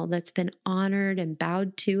shrapnel that's been honored and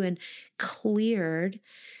bowed to and cleared,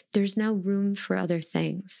 there's now room for other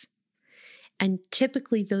things. And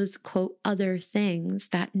typically those, quote, other things,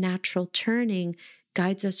 that natural turning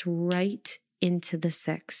guides us right into the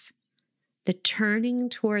 6. The turning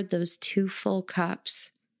toward those 2 full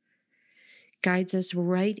cups guides us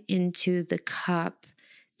right into the cup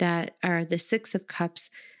that are the Six of Cups,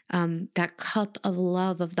 that cup of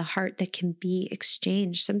love of the heart that can be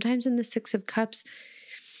exchanged. Sometimes in the Six of Cups,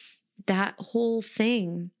 that whole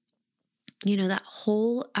thing, that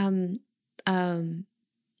whole,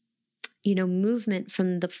 movement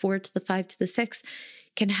from the 4 to the 5 to the 6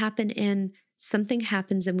 can happen in something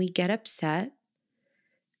happens and we get upset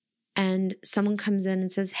and someone comes in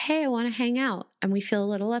and says, hey, I want to hang out. And we feel a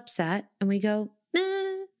little upset and we go,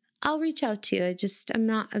 I'll reach out to you. I'm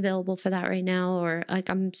not available for that right now. Or like,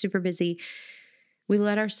 I'm super busy. We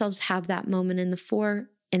let ourselves have that moment in the 4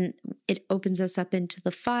 and it opens us up into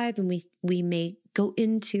the 5. And we may go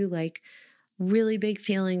into like really big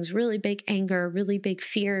feelings, really big anger, really big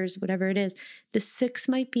fears, whatever it is. The 6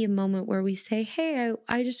 might be a moment where we say, hey,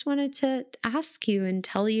 I just wanted to ask you and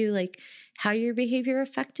tell you like how your behavior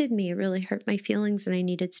affected me. It really hurt my feelings and I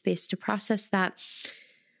needed space to process that.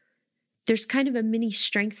 There's kind of a mini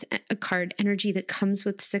strength card energy that comes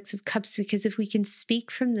with 6 of Cups, because if we can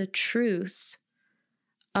speak from the truth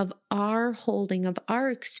of our holding, of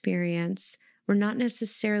our experience, we're not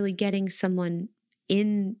necessarily getting someone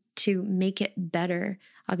in to make it better.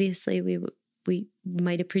 Obviously, we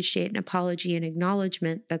might appreciate an apology and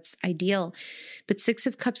acknowledgement. That's ideal. But 6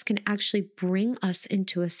 of Cups can actually bring us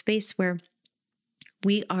into a space where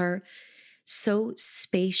we are so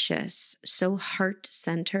spacious, so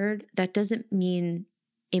heart-centered. That doesn't mean,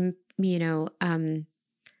 that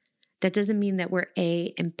doesn't mean that we're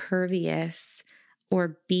A, impervious,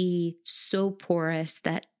 or B, so porous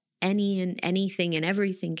that anything and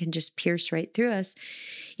everything can just pierce right through us.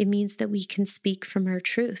 It means that we can speak from our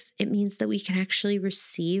truth. It means that we can actually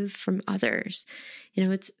receive from others.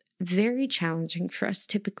 It's very challenging for us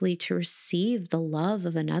typically to receive the love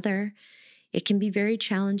of another. It can be very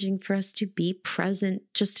challenging for us to be present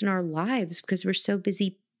just in our lives because we're so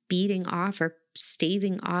busy beating off or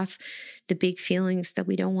staving off the big feelings that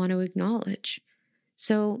we don't want to acknowledge.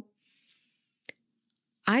 So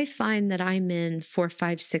I find that I'm in 4,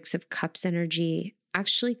 5, 6 of Cups energy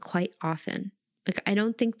actually quite often. Like, I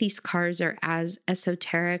don't think these cards are as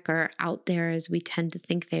esoteric or out there as we tend to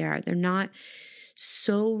think they are. They're not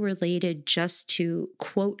so related just to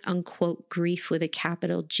quote unquote grief with a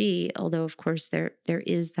capital G, although of course there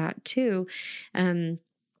is that too,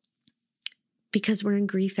 because we're in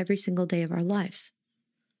grief every single day of our lives.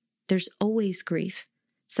 There's always grief.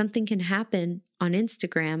 Something can happen on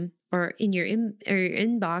Instagram or in your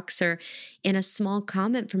inbox or in a small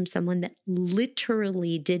comment from someone that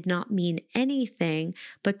literally did not mean anything,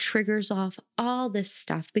 but triggers off all this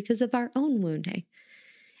stuff because of our own wounding.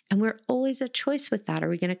 And we're always at choice with that. Are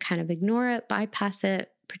we going to kind of ignore it, bypass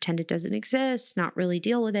it, pretend it doesn't exist, not really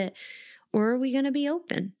deal with it? Or are we going to be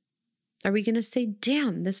open? Are we going to say,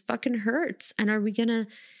 damn, this fucking hurts? And are we going to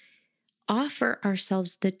offer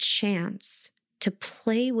ourselves the chance to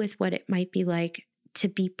play with what it might be like to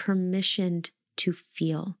be permissioned to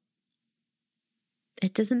feel?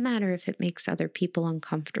 It doesn't matter if it makes other people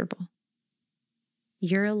uncomfortable.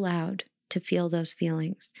 You're allowed to feel those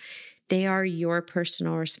feelings. They are your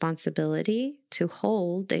personal responsibility to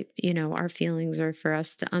hold. Our feelings are for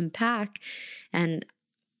us to unpack. And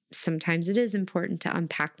sometimes it is important to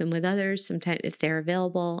unpack them with others. Sometimes if they're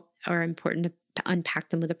available, or important to unpack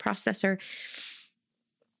them with a processor.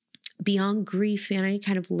 Beyond grief, beyond any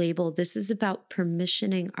kind of label, this is about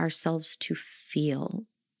permissioning ourselves to feel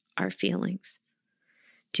our feelings,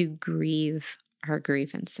 to grieve our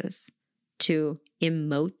grievances, to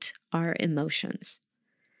emote our emotions,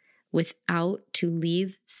 to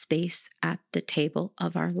leave space at the table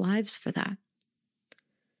of our lives for that.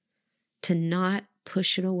 To not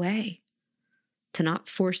push it away, to not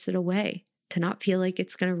force it away, to not feel like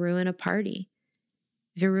it's going to ruin a party.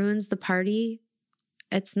 If it ruins the party,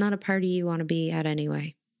 it's not a party you want to be at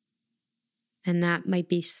anyway. And that might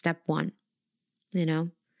be step 1.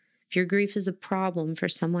 If your grief is a problem for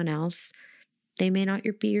someone else, they may not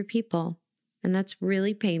be your people. And that's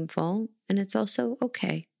really painful. And it's also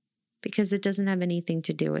okay because it doesn't have anything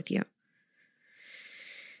to do with you.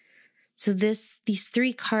 So these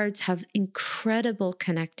 3 cards have incredible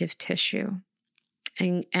connective tissue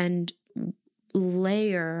and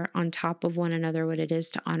layer on top of one another what it is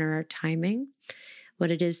to honor our timing, what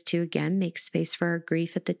it is to, again, make space for our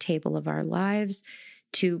grief at the table of our lives,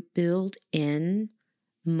 to build in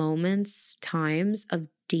moments, times of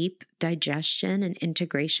deep digestion and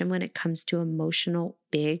integration when it comes to emotional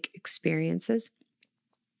big experiences,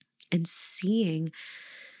 and seeing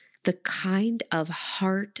the kind of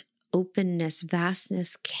heart openness,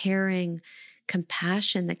 vastness, caring,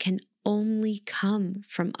 compassion that can only come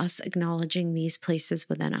from us acknowledging these places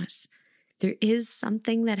within us. There is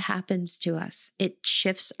something that happens to us. It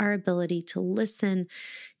shifts our ability to listen,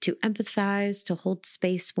 to empathize, to hold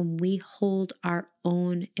space when we hold our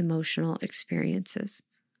own emotional experiences.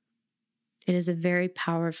 It is a very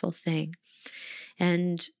powerful thing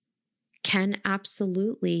and can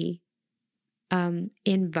absolutely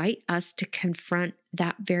invite us to confront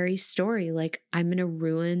that very story. Like, I'm going to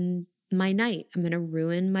ruin my night. I'm going to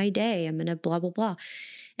ruin my day. I'm going to blah, blah, blah.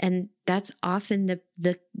 And that's often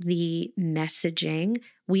the messaging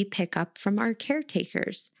we pick up from our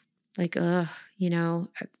caretakers. Like,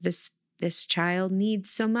 this child needs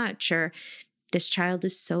so much, or this child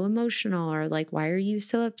is so emotional, or like, why are you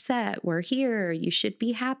so upset? We're here. You should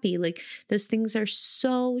be happy. Like, those things are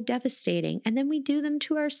so devastating. And then we do them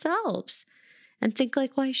to ourselves and think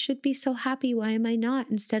like, well, I should be so happy. Why am I not?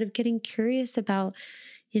 Instead of getting curious about,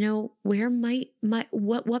 where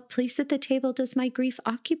what place at the table does my grief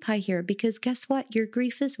occupy here? Because guess what? Your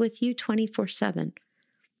grief is with you 24/7.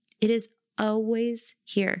 It is always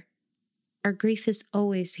here. Our grief is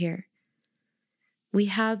always here. We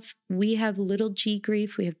have little g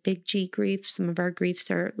grief. We have big G grief. Some of our griefs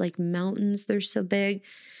are like mountains. They're so big.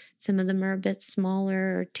 Some of them are a bit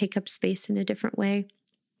smaller or take up space in a different way.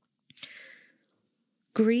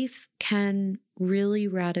 Grief can really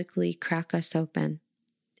radically crack us open.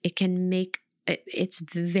 It can it's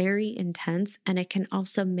very intense, and it can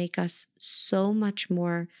also make us so much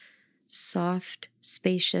more soft,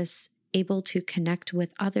 spacious, able to connect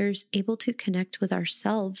with others, able to connect with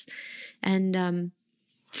ourselves. And,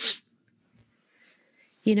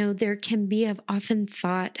 there can be, I've often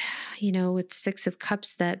thought, with Six of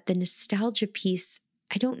Cups, that the nostalgia piece,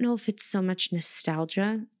 I don't know if it's so much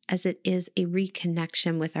nostalgia as it is a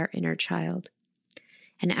reconnection with our inner child,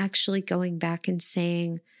 and actually going back and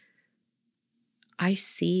saying, I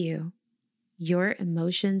see you. Your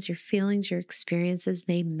emotions, your feelings, your experiences,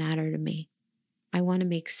 they matter to me. I want to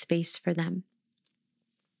make space for them.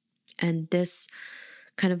 And this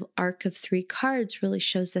kind of arc of 3 cards really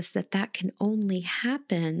shows us that can only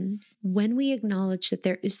happen when we acknowledge that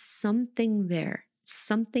there is something there,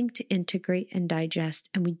 something to integrate and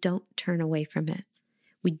digest, and we don't turn away from it.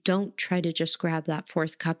 We don't try to just grab that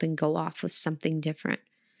 4th cup and go off with something different.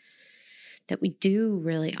 That we do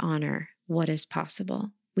really honor what is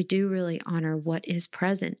possible. We do really honor what is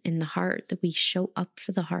present in the heart, that we show up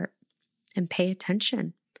for the heart and pay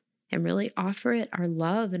attention and really offer it our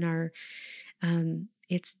love and our,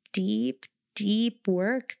 it's deep, deep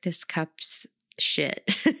work, this cup's shit.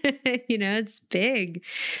 It's big.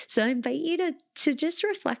 So I invite you to just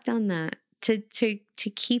reflect on that, to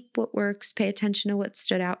keep what works, pay attention to what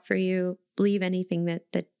stood out for you, leave anything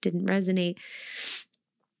that didn't resonate,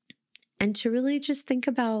 and to really just think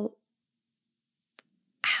about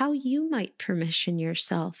how you might permission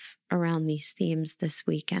yourself around these themes this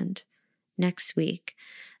weekend, next week.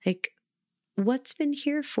 Like, what's been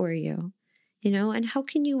here for you, and how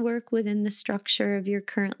can you work within the structure of your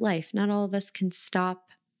current life? Not all of us can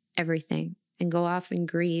stop everything and go off and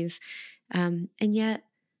grieve. And yet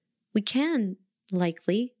we can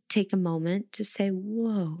likely take a moment to say,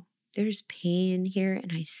 whoa, there's pain here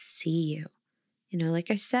and I see you.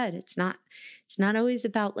 Like I said, it's not always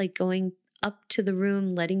about like going up to the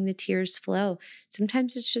room, letting the tears flow.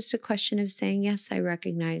 Sometimes it's just a question of saying, yes, I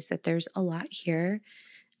recognize that there's a lot here.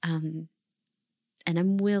 And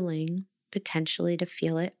I'm willing potentially to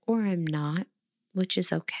feel it, or I'm not, which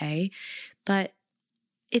is okay. But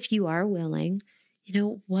if you are willing,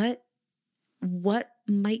 what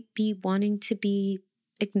might be wanting to be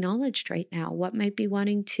acknowledged right now? What might be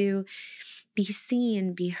wanting to be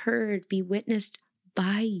seen, be heard, be witnessed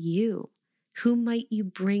by you? Who might you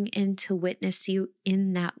bring in to witness you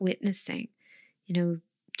in that witnessing? Do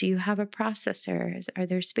you have a processor? Are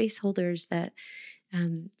there space holders that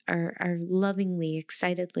are lovingly,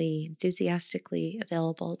 excitedly, enthusiastically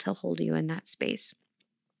available to hold you in that space?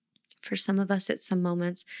 For some of us, at some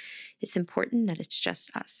moments, it's important that it's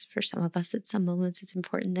just us. For some of us, at some moments, it's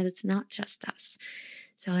important that it's not just us.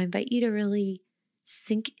 So I invite you to really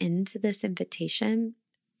sink into this invitation,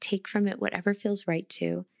 take from it whatever feels right to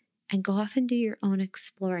you, and go off and do your own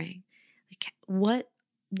exploring. Like,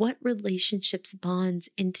 what relationships, bonds,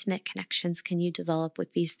 intimate connections can you develop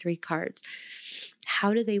with these 3 cards?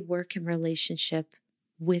 How do they work in relationship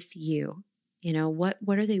with you? What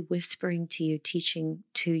are they whispering to you, teaching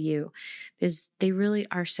to you? Because they really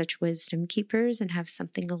are such wisdom keepers and have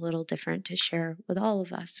something a little different to share with all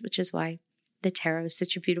of us, which is why the tarot is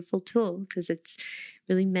such a beautiful tool, because it's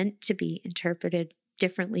really meant to be interpreted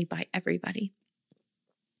differently by everybody.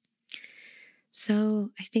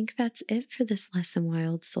 So I think that's it for this lesson,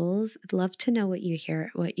 Wild Souls. I'd love to know what you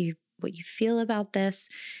hear, what what you feel about this.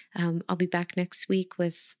 I'll be back next week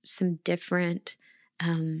with some different,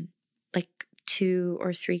 like 2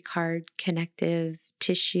 or 3 card connective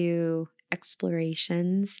tissue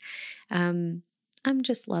explorations. I'm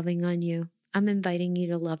just loving on you. I'm inviting you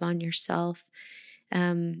to love on yourself,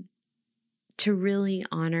 to really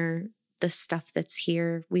honor the stuff that's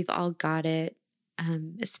here. We've all got it,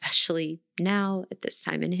 especially now at this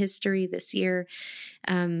time in history, this year.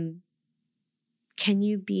 Can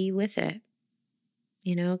you be with it?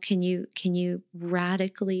 Can you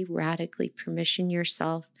radically permission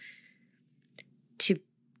yourself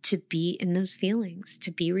to be in those feelings,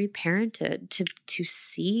 to be reparented, to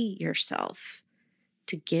see yourself,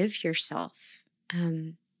 to give yourself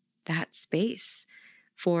that space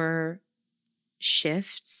for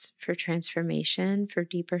shifts, for transformation, for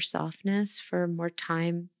deeper softness, for more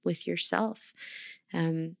time with yourself.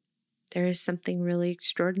 There is something really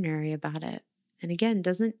extraordinary about it. And again,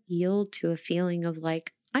 doesn't yield to a feeling of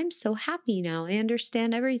like, I'm so happy now, I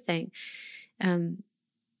understand everything.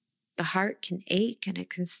 The heart can ache and it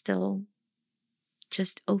can still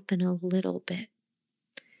just open a little bit.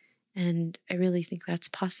 And I really think that's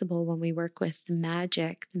possible when we work with the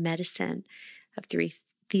magic, the medicine of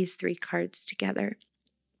these 3 cards together.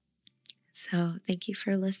 So thank you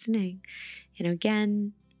for listening.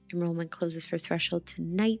 Again, enrollment closes for Threshold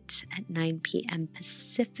tonight at 9 p.m.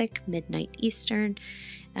 Pacific, midnight Eastern.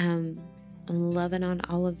 I'm loving on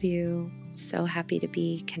all of you. So happy to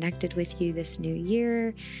be connected with you this new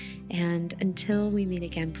year. And until we meet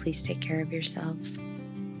again, please take care of yourselves.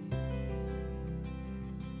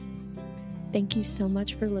 Thank you so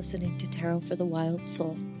much for listening to Tarot for the Wild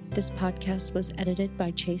Soul. This podcast was edited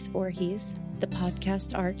by Chase Voorhees. The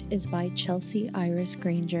podcast art is by Chelsea Iris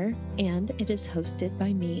Granger, and it is hosted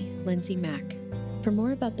by me, Lindsay Mack. For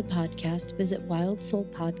more about the podcast, visit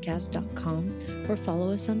wildsoulpodcast.com or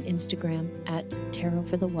follow us on Instagram at Tarot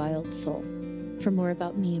for the Wild Soul. For more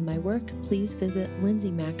about me and my work, please visit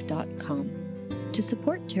lindsaymack.com. To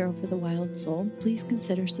support Tarot for the Wild Soul, please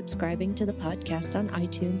consider subscribing to the podcast on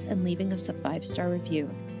iTunes and leaving us a 5-star review.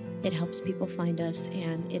 It helps people find us,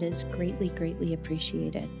 and it is greatly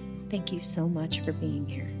appreciated. Thank you so much for being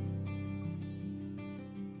here.